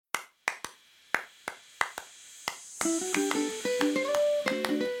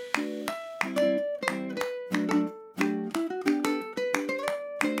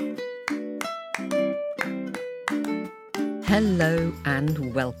Hello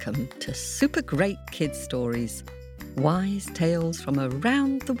and welcome to Super Great Kids Stories, wise tales from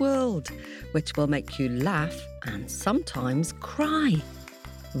around the world, which will make you laugh and sometimes cry.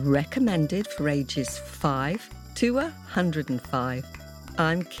 Recommended for ages 5 to 105.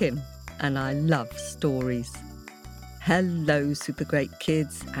 I'm Kim and I love stories. Hello, Super Great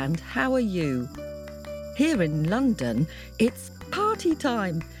Kids, and how are you? Here in London, it's party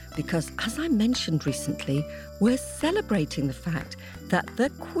time because, as I mentioned recently, we're celebrating the fact that the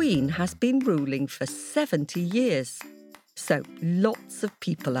Queen has been ruling for 70 years. So lots of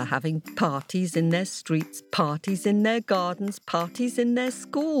people are having parties in their streets, parties in their gardens, parties in their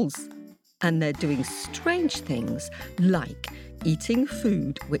schools. And they're doing strange things like eating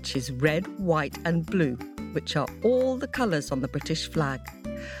food which is red, white and blue, which are all the colours on the British flag.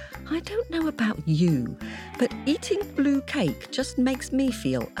 I don't know about you, but eating blue cake just makes me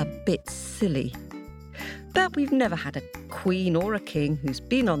feel a bit silly. But we've never had a queen or a king who's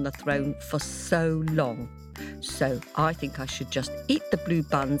been on the throne for so long. So I think I should just eat the blue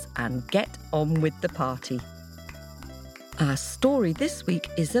buns and get on with the party. Our story this week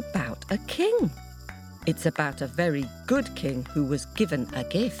is about a king. It's about a very good king who was given a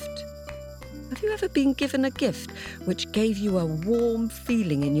gift. Have you ever been given a gift which gave you a warm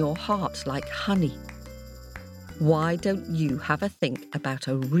feeling in your heart like honey? Why don't you have a think about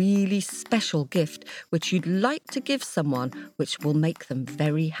a really special gift which you'd like to give someone which will make them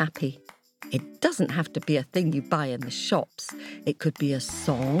very happy? It doesn't have to be a thing you buy in the shops. It could be a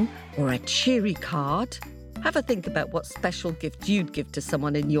song or a cheery card. Have a think about what special gift you'd give to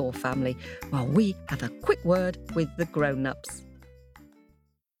someone in your family while we have a quick word with the grown-ups.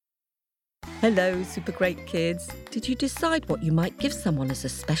 Hello, Super Great Kids. Did you decide what you might give someone as a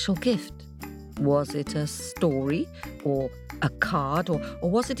special gift? Was it a story or a card or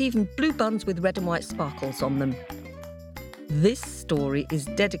was it even blue buns with red and white sparkles on them? This story is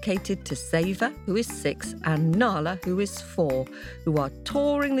dedicated to Seva, who is 6, and Nala, who is 4, who are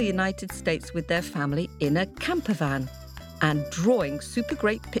touring the United States with their family in a camper van and drawing super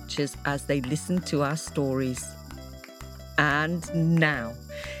great pictures as they listen to our stories. And now,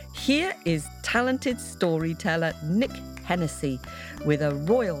 here is talented storyteller Nick Hennessy with a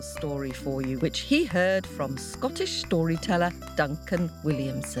royal story for you, which he heard from Scottish storyteller Duncan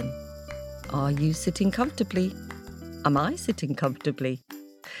Williamson. Are you sitting comfortably? Am I sitting comfortably?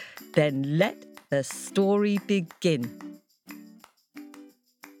 Then let the story begin.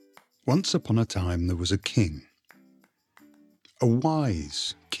 Once upon a time there was a king. A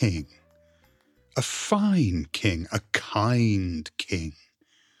wise king. A fine king. A kind king.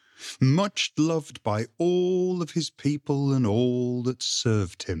 Much loved by all of his people and all that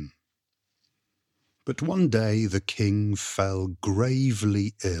served him. But one day the king fell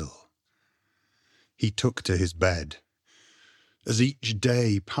gravely ill. He took to his bed. As each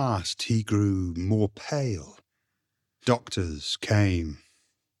day passed, he grew more pale. Doctors came,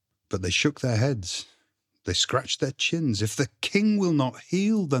 but they shook their heads. They scratched their chins. If the king will not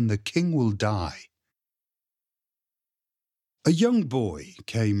heal, then the king will die. A young boy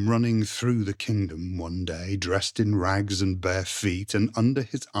came running through the kingdom one day, dressed in rags and bare feet, and under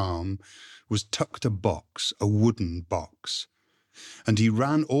his arm was tucked a box, a wooden box. And he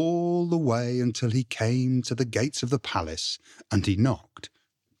ran all the way until he came to the gates of the palace, and he knocked.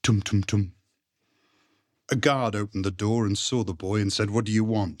 Tum, tum, tum. A guard opened the door and saw the boy and said, "What do you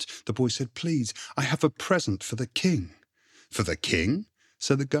want?" The boy said, "Please, I have a present for the king." "For the king?"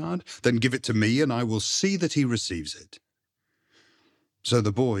 said the guard. "Then give it to me and I will see that he receives it." So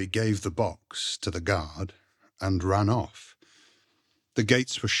the boy gave the box to the guard and ran off. The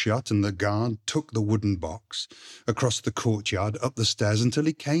gates were shut and the guard took the wooden box across the courtyard, up the stairs until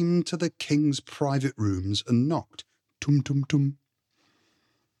he came to the king's private rooms and knocked. Tum, tum, tum.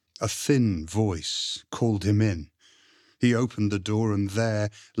 A thin voice called him in. He opened the door and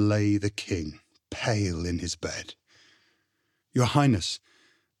there lay the king, pale in his bed. "Your Highness,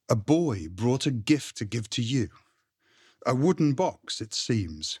 a boy brought a gift to give to you. A wooden box, it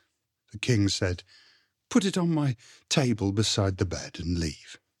seems." The king said, "Put it on my table beside the bed and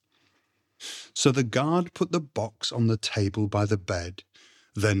leave." So the guard put the box on the table by the bed,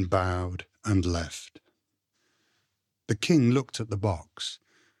 then bowed and left. The king looked at the box,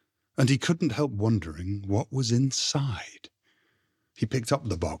 and he couldn't help wondering what was inside. He picked up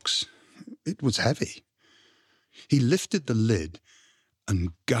the box. It was heavy. He lifted the lid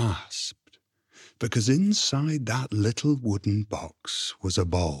and gasped, because inside that little wooden box was a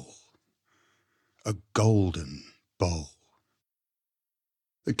bowl. A golden bowl.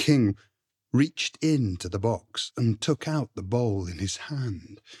 The king reached into the box and took out the bowl in his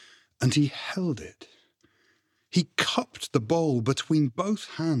hand, and he held it. He cupped the bowl between both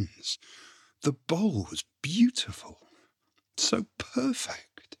hands. The bowl was beautiful, so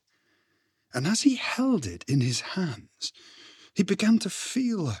perfect. And as he held it in his hands, he began to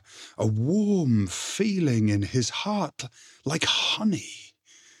feel a warm feeling in his heart, like honey.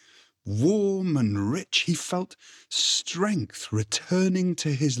 Warm and rich, he felt strength returning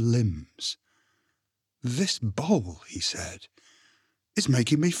to his limbs. "This bowl," he said, "is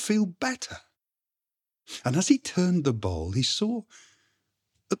making me feel better." And as he turned the bowl, he saw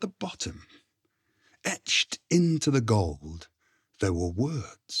at the bottom, etched into the gold, there were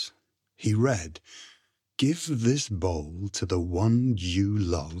words. He read, "Give this bowl to the one you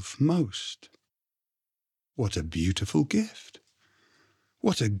love most." What a beautiful gift!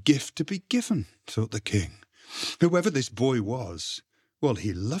 What a gift to be given, thought the king. Whoever this boy was, well,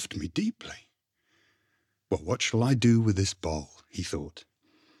 he loved me deeply. Well, what shall I do with this bowl, he thought.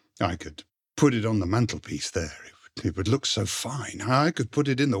 I could put it on the mantelpiece there. It would look so fine. I could put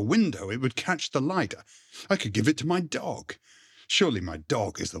it in the window. It would catch the light. I could give it to my dog. Surely my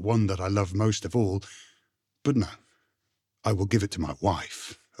dog is the one that I love most of all. But no, I will give it to my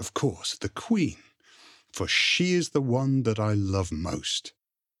wife, of course, the queen, for she is the one that I love most.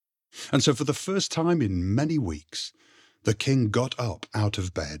 And so for the first time in many weeks, the king got up out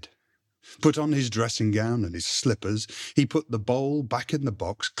of bed, put on his dressing gown and his slippers. He put the bowl back in the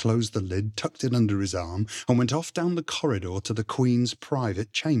box, closed the lid, tucked it under his arm, and went off down the corridor to the queen's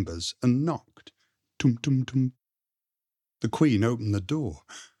private chambers and knocked. Tum, tum, tum. The queen opened the door.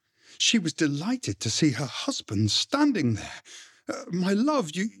 She was delighted to see her husband standing there. "My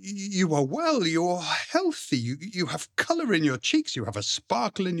love, you are well, you are healthy, you have colour in your cheeks, you have a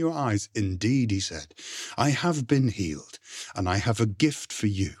sparkle in your eyes." "Indeed," he said, "I have been healed, and I have a gift for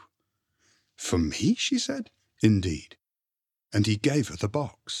you." "For me?" she said. "Indeed." And he gave her the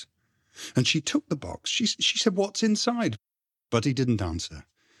box. And she took the box. She said, "What's inside?" But he didn't answer.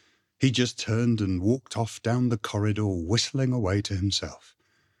 He just turned and walked off down the corridor, whistling away to himself.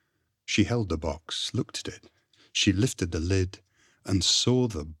 She held the box, looked at it. She lifted the lid and saw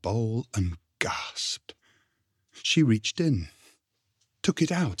the bowl and gasped. She reached in, took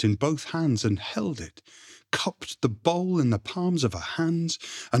it out in both hands and held it, cupped the bowl in the palms of her hands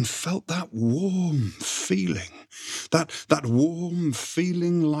and felt that warm feeling, that warm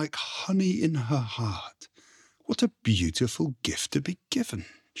feeling like honey in her heart. What a beautiful gift to be given,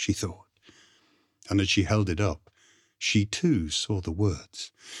 she thought. And as she held it up, she too saw the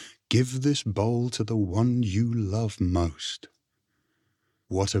words, "Give this bowl to the one you love most."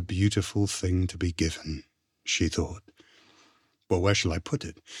 What a beautiful thing to be given, she thought. Well, where shall I put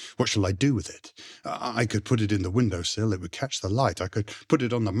it? What shall I do with it? I could put it in the windowsill, it would catch the light. I could put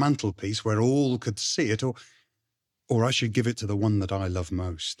it on the mantelpiece where all could see it, or I should give it to the one that I love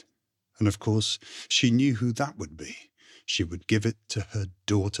most. And of course, she knew who that would be. She would give it to her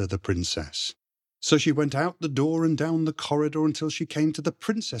daughter, the princess. So she went out the door and down the corridor until she came to the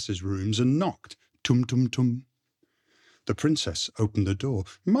princess's rooms and knocked. Tum, tum, tum. The princess opened the door.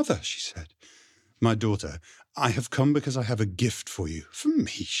 "Mother," she said. "My daughter, I have come because I have a gift for you." "For me?"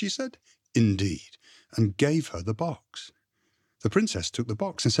 she said. "Indeed," and gave her the box. The princess took the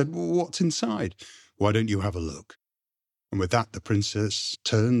box and said, "What's inside?" "Why don't you have a look?" And with that the princess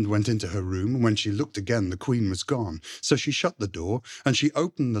turned, went into her room, and when she looked again the queen was gone. So she shut the door, and she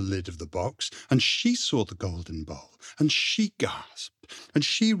opened the lid of the box, and she saw the golden bowl, and she gasped, and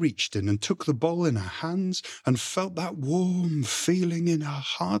she reached in and took the bowl in her hands, and felt that warm feeling in her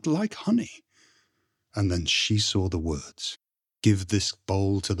heart like honey. And then she saw the words, "Give this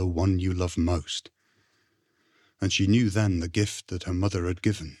bowl to the one you love most." And she knew then the gift that her mother had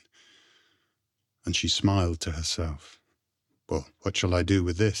given, and she smiled to herself. Well, what shall I do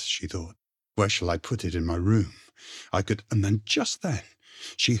with this, she thought. Where shall I put it in my room? And then just then,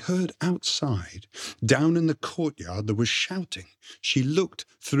 she heard outside, down in the courtyard, there was shouting. She looked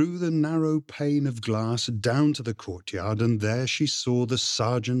through the narrow pane of glass down to the courtyard, and there she saw the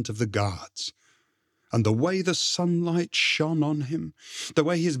sergeant of the guards. And the way the sunlight shone on him, the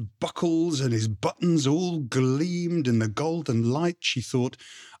way his buckles and his buttons all gleamed in the golden light, she thought,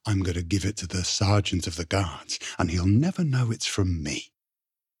 I'm going to give it to the sergeant of the guards, and he'll never know it's from me.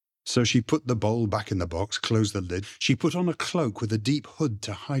 So she put the bowl back in the box, closed the lid. She put on a cloak with a deep hood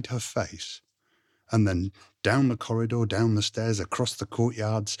to hide her face. And then down the corridor, down the stairs, across the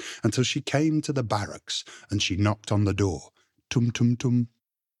courtyards, until she came to the barracks, and she knocked on the door. Tum, tum, tum.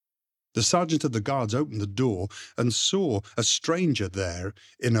 The sergeant of the guards opened the door and saw a stranger there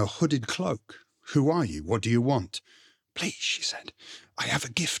in a hooded cloak. Who are you? What do you want? "Please," she said, "I have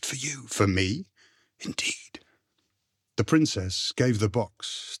a gift for you." "For me?" "Indeed." The princess gave the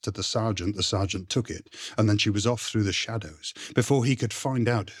box to the sergeant took it, and then she was off through the shadows before he could find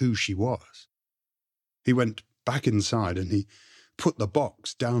out who she was. He went back inside and he put the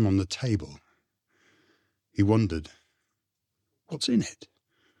box down on the table. He wondered, what's in it?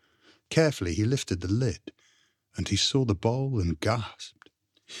 Carefully he lifted the lid, and he saw the bowl and gasped.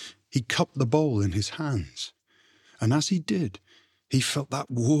 He cupped the bowl in his hands, and as he did, he felt that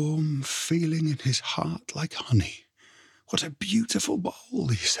warm feeling in his heart like honey. "What a beautiful bowl,"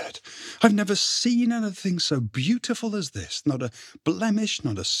 he said. "I've never seen anything so beautiful as this. Not a blemish,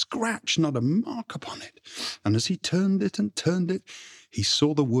 not a scratch, not a mark upon it." And as he turned it and turned it, he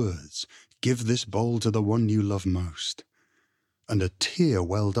saw the words, "Give this bowl to the one you love most." And a tear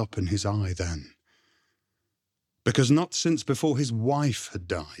welled up in his eye then. Because not since before his wife had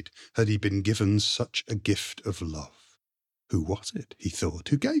died had he been given such a gift of love. Who was it, he thought,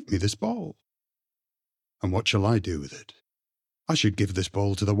 who gave me this bowl? And what shall I do with it? I should give this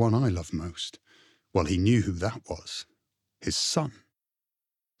bowl to the one I love most. Well, he knew who that was. His son.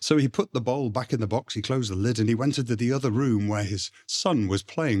 So he put the bowl back in the box, he closed the lid, and he went into the other room where his son was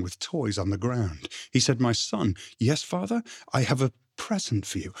playing with toys on the ground. He said, "My son." "Yes, father, I have a present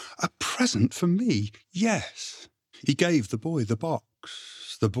for you." "A present for me?" "Yes." He gave the boy the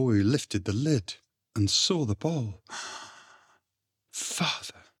box. The boy lifted the lid and saw the bowl.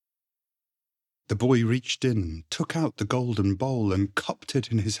 "Father." The boy reached in, took out the golden bowl and cupped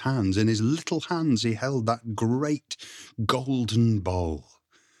it in his hands. In his little hands he held that great golden bowl.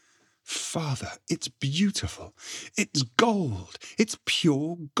 "Father, it's beautiful. It's gold. It's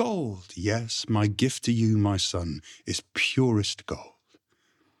pure gold. Yes, my gift to you, my son, is purest gold."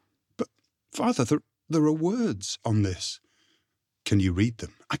 "But, Father, there are words on this." "Can you read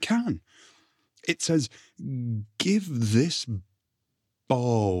them?" "I can. It says, 'Give this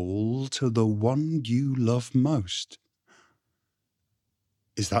bowl to the one you love most.'"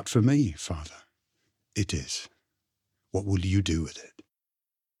 "Is that for me, Father?" "It is." "What will you do with it?"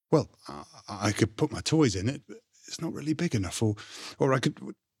 "Well, I could put my toys in it, but it's not really big enough, or I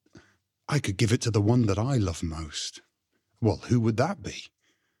could give it to the one that I love most." "Well, who would that be?"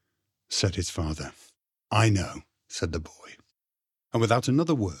 said his father. "I know," said the boy. And without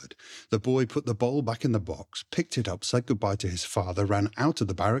another word, the boy put the bowl back in the box, picked it up, said goodbye to his father, ran out of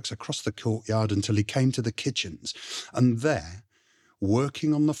the barracks, across the courtyard until he came to the kitchens. And there,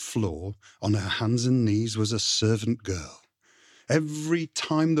 working on the floor, on her hands and knees, was a servant girl. Every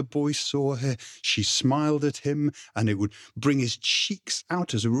time the boy saw her, she smiled at him, and it would bring his cheeks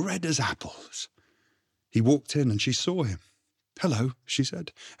out as red as apples. He walked in, and she saw him. "Hello," she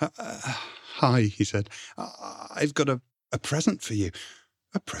said. "Hi," he said. "I've got a present for you."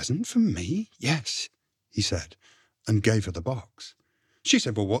 "A present for me?" "Yes," he said, and gave her the box. She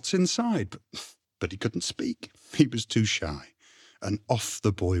said, "Well, what's inside?" But he couldn't speak. He was too shy, and off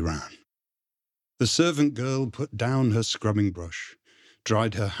the boy ran. The servant girl put down her scrubbing brush,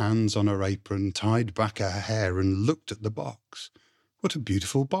 dried her hands on her apron, tied back her hair, and looked at the box. "What a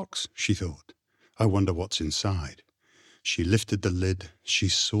beautiful box," she thought. "I wonder what's inside." She lifted the lid, she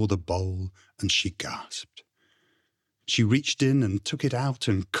saw the bowl, and she gasped. She reached in and took it out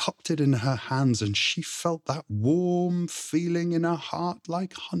and cupped it in her hands, and she felt that warm feeling in her heart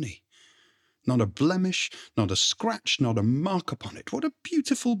like honey. Not a blemish, not a scratch, not a mark upon it. What a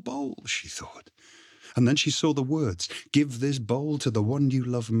beautiful bowl, she thought. And then she saw the words, "Give this bowl to the one you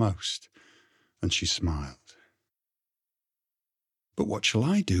love most." And she smiled. "But what shall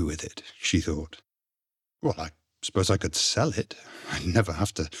I do with it?" she thought. "Well, I suppose I could sell it. I'd never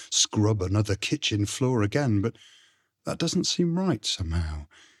have to scrub another kitchen floor again, but that doesn't seem right somehow.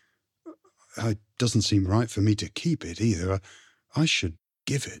 It doesn't seem right for me to keep it either. I should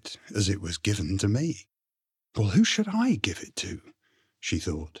give it as it was given to me." Well, who should I give it to? She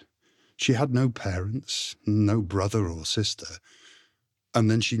thought. She had no parents, no brother or sister, and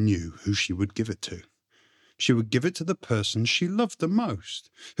then she knew who she would give it to. She would give it to the person she loved the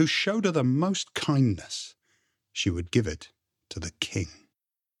most, who showed her the most kindness. She would give it to the king.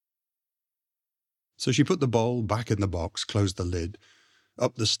 So she put the bowl back in the box, closed the lid,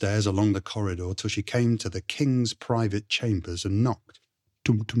 up the stairs along the corridor till she came to the king's private chambers and knocked.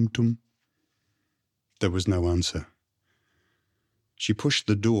 Tum, tum, tum. There was no answer. She pushed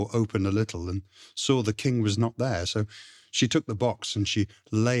the door open a little and saw the king was not there, so she took the box and she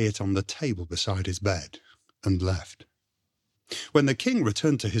lay it on the table beside his bed and left. When the king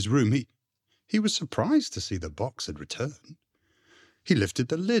returned to his room, he was surprised to see the box had returned. He lifted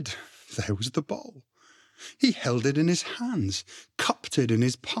the lid. There was the bowl. He held it in his hands, cupped it in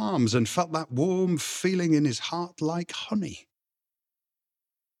his palms, and felt that warm feeling in his heart like honey.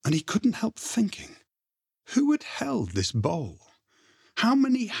 And he couldn't help thinking, who had held this bowl? How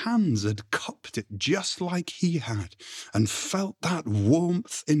many hands had cupped it just like he had, and felt that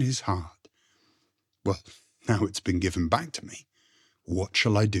warmth in his heart? Well, now it's been given back to me. What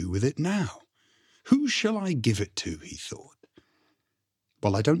shall I do with it now? Who shall I give it to, he thought.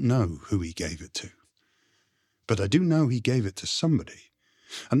 Well, I don't know who he gave it to. But I do know he gave it to somebody,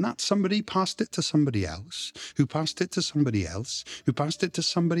 and that somebody passed it to somebody else, who passed it to somebody else, who passed it to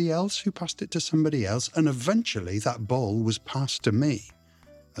somebody else, who passed it to somebody else, and eventually that bowl was passed to me.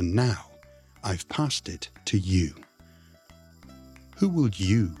 And now I've passed it to you. Who will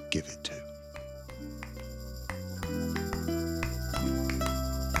you give it to?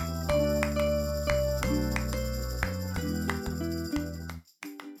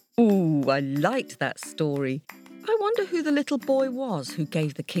 Ooh, I liked that story. I wonder who the little boy was who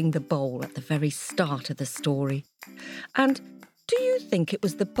gave the king the bowl at the very start of the story. And do you think it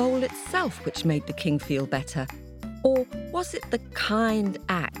was the bowl itself which made the king feel better? Or was it the kind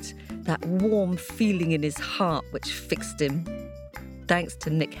act, that warm feeling in his heart which fixed him? Thanks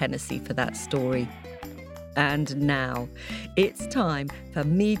to Nick Hennessy for that story. And now, it's time for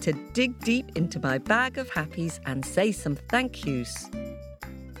me to dig deep into my bag of happies and say some thank yous.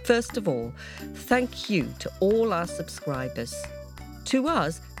 First of all, thank you to all our subscribers. To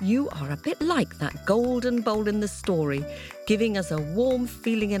us, you are a bit like that golden bowl in the story, giving us a warm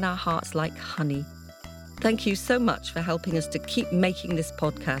feeling in our hearts like honey. Thank you so much for helping us to keep making this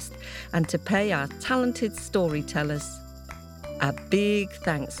podcast and to pay our talented storytellers. A big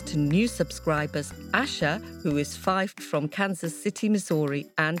thanks to new subscribers, Asher, who is 5 from Kansas City, Missouri,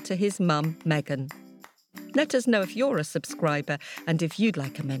 and to his mum, Megan. Let us know if you're a subscriber and if you'd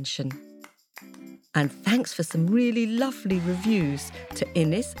like a mention. And thanks for some really lovely reviews to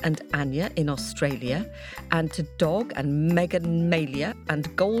Innes and Anya in Australia, and to Dog and Megan Malia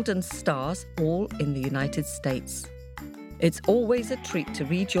and Golden Stars, all in the United States. It's always a treat to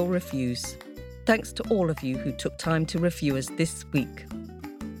read your reviews. Thanks to all of you who took time to review us this week.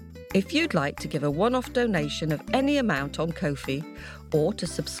 If you'd like to give a one-off donation of any amount on Ko-fi, or to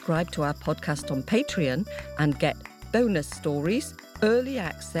subscribe to our podcast on Patreon and get bonus stories, early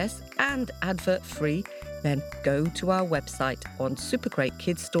access and advert-free, then go to our website on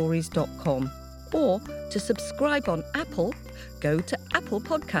supergreatkidsstories.com, or to subscribe on Apple, go to Apple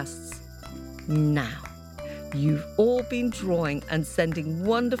Podcasts. Now, you've all been drawing and sending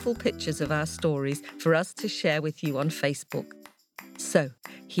wonderful pictures of our stories for us to share with you on Facebook. So,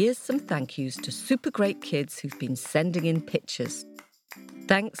 here's some thank yous to super great kids who've been sending in pictures.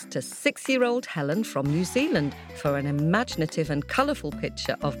 Thanks to 6-year-old Helen from New Zealand for an imaginative and colourful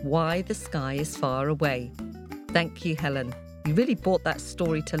picture of why the sky is far away. Thank you, Helen. You really brought that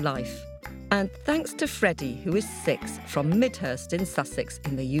story to life. And thanks to Freddie, who is 6, from Midhurst in Sussex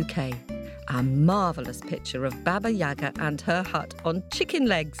in the UK. A marvellous picture of Baba Yaga and her hut on chicken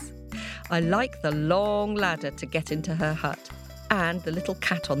legs. I like the long ladder to get into her hut and the little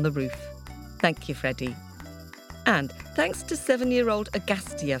cat on the roof. Thank you, Freddie. And thanks to 7-year-old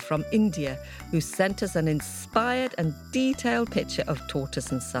Agastya from India, who sent us an inspired and detailed picture of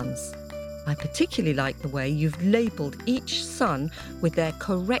Tortoise and Sons. I particularly like the way you've labelled each son with their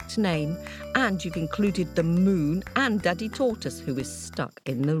correct name, and you've included the moon and Daddy Tortoise, who is stuck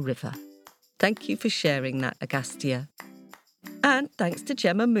in the river. Thank you for sharing that, Agastya. And thanks to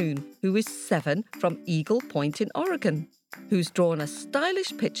Gemma Moon, who is 7 from Eagle Point in Oregon, who's drawn a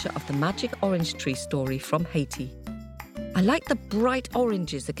stylish picture of the magic orange tree story from Haiti. I like the bright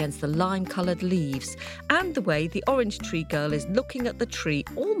oranges against the lime-coloured leaves and the way the orange tree girl is looking at the tree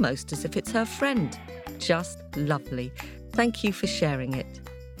almost as if it's her friend. Just lovely. Thank you for sharing it.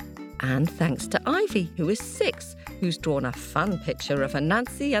 And thanks to Ivy, who is 6, who's drawn a fun picture of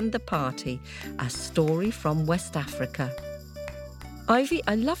Anansi and the Party, a story from West Africa. Ivy,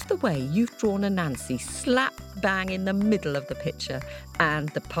 I love the way you've drawn Anansi slap bang in the middle of the picture and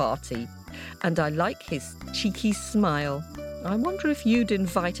the party. And I like his cheeky smile. I wonder if you'd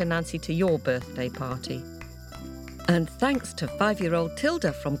invite Anansi to your birthday party. And thanks to 5-year-old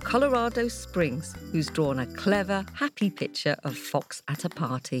Tilda from Colorado Springs, who's drawn a clever, happy picture of Fox at a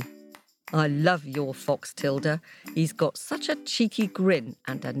party. I love your Fox, Tilda. He's got such a cheeky grin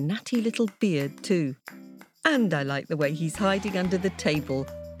and a natty little beard too. And I like the way he's hiding under the table,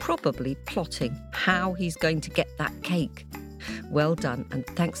 probably plotting how he's going to get that cake. Well done, and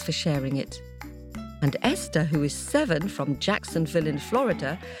thanks for sharing it. And Esther, who is 7 from Jacksonville in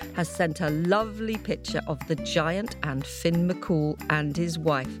Florida, has sent a lovely picture of the giant and Finn McCool and his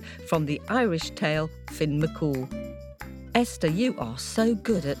wife from the Irish tale Finn McCool. Esther, you are so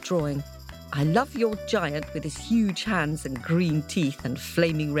good at drawing. I love your giant with his huge hands and green teeth and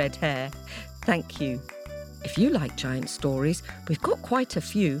flaming red hair. Thank you. If you like giant stories, we've got quite a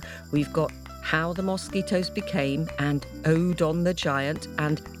few. We've got How the Mosquitoes Became and Ode on the Giant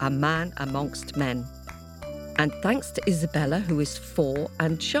and A Man Amongst Men. And thanks to Isabella, who is 4,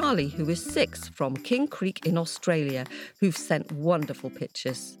 and Charlie, who is 6, from King Creek in Australia, who've sent wonderful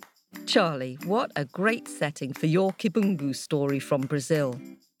pictures. Charlie, what a great setting for your Kibungu story from Brazil.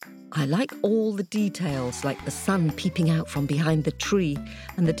 I like all the details, like the sun peeping out from behind the tree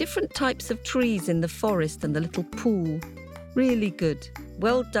and the different types of trees in the forest and the little pool. Really good.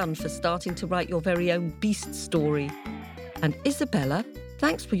 Well done for starting to write your very own beast story. And Isabella,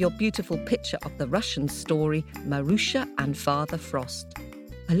 thanks for your beautiful picture of the Russian story, Marusha and Father Frost.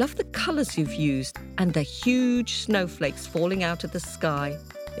 I love the colours you've used and the huge snowflakes falling out of the sky.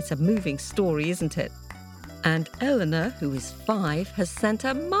 It's a moving story, isn't it? And Eleanor, who is 5, has sent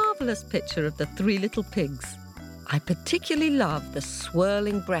a marvellous picture of the 3 little pigs. I particularly love the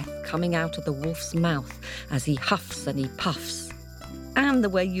swirling breath coming out of the wolf's mouth as he huffs and he puffs, and the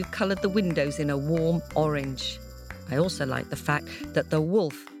way you coloured the windows in a warm orange. I also like the fact that the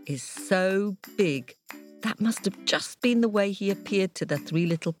wolf is so big. That must have just been the way he appeared to the 3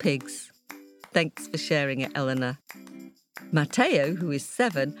 little pigs. Thanks for sharing it, Eleanor. Matteo, who is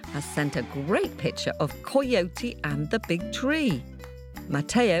 7, has sent a great picture of Coyote and the Big Tree.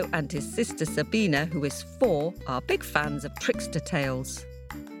 Matteo and his sister Sabina, who is 4, are big fans of trickster tales.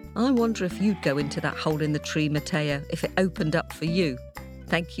 I wonder if you'd go into that hole in the tree, Matteo, if it opened up for you.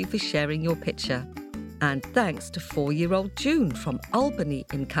 Thank you for sharing your picture. And thanks to 4-year-old June from Albany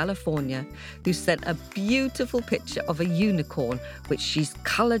in California, who sent a beautiful picture of a unicorn, which she's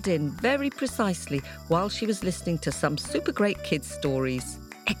coloured in very precisely while she was listening to some super great kids' stories.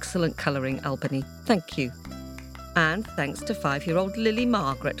 Excellent colouring, Albany. Thank you. And thanks to 5-year-old Lily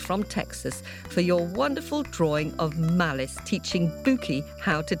Margaret from Texas for your wonderful drawing of Malice teaching Buki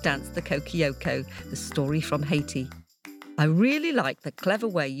how to dance the kokioko, the story from Haiti. I really like the clever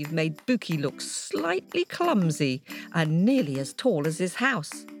way you've made Buki look slightly clumsy and nearly as tall as his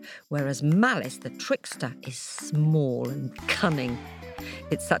house, whereas Malice, the trickster, is small and cunning.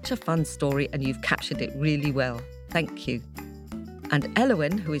 It's such a fun story and you've captured it really well. Thank you. And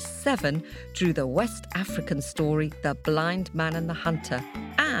Elowyn, who is 7, drew the West African story, The Blind Man and the Hunter,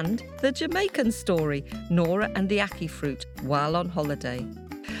 and the Jamaican story, Nora and the Ackee Fruit, while on holiday.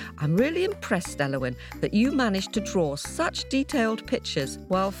 I'm really impressed, Elowyn, that you managed to draw such detailed pictures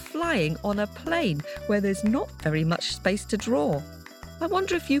while flying on a plane where there's not very much space to draw. I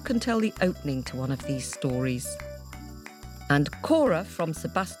wonder if you can tell the opening to one of these stories. And Cora from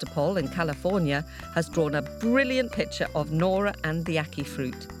Sebastopol in California has drawn a brilliant picture of Nora and the Ackee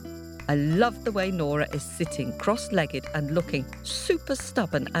Fruit. I love the way Nora is sitting cross-legged and looking super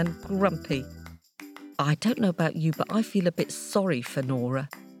stubborn and grumpy. I don't know about you, but I feel a bit sorry for Nora.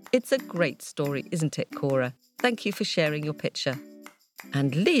 It's a great story, isn't it, Cora? Thank you for sharing your picture.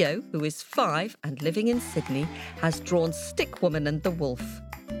 And Leo, who is 5 and living in Sydney, has drawn Stick Woman and the Wolf.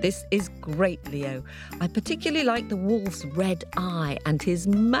 This is great, Leo. I particularly like the wolf's red eye and his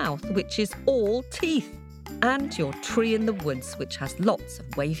mouth, which is all teeth, and your tree in the woods, which has lots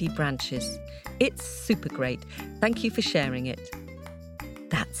of wavy branches. It's super great. Thank you for sharing it.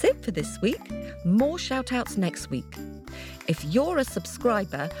 That's it for this week. More shout-outs next week. If you're a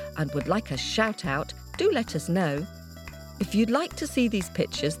subscriber and would like a shout-out, do let us know. If you'd like to see these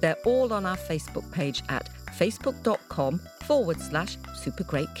pictures, they're all on our Facebook page at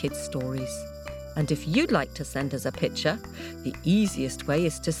facebook.com/supergreatkidsstories. And if you'd like to send us a picture, the easiest way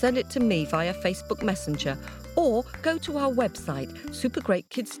is to send it to me via Facebook Messenger or go to our website,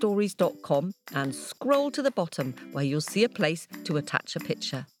 supergreatkidsstories.com, and scroll to the bottom where you'll see a place to attach a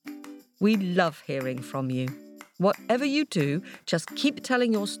picture. We love hearing from you. Whatever you do, just keep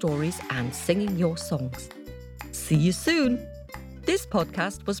telling your stories and singing your songs. See you soon. This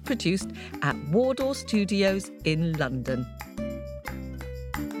podcast was produced at Wardour Studios in London.